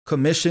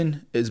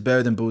Commission is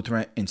better than booth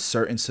rent in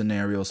certain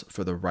scenarios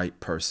for the right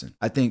person.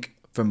 I think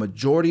for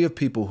majority of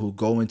people who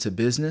go into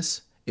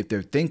business, if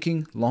they're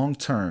thinking long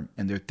term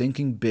and they're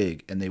thinking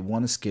big and they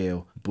want to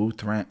scale,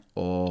 booth rent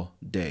all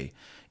day.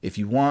 If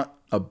you want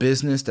a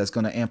business that's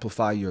going to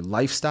amplify your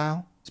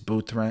lifestyle, it's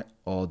booth rent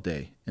all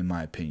day, in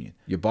my opinion.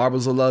 Your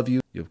barbers will love you.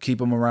 You'll keep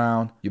them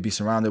around. You'll be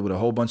surrounded with a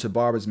whole bunch of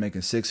barbers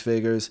making 6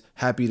 figures,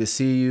 happy to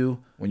see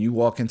you when you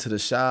walk into the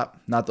shop,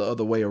 not the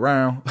other way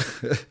around.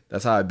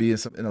 That's how it be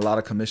in a lot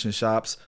of commission shops.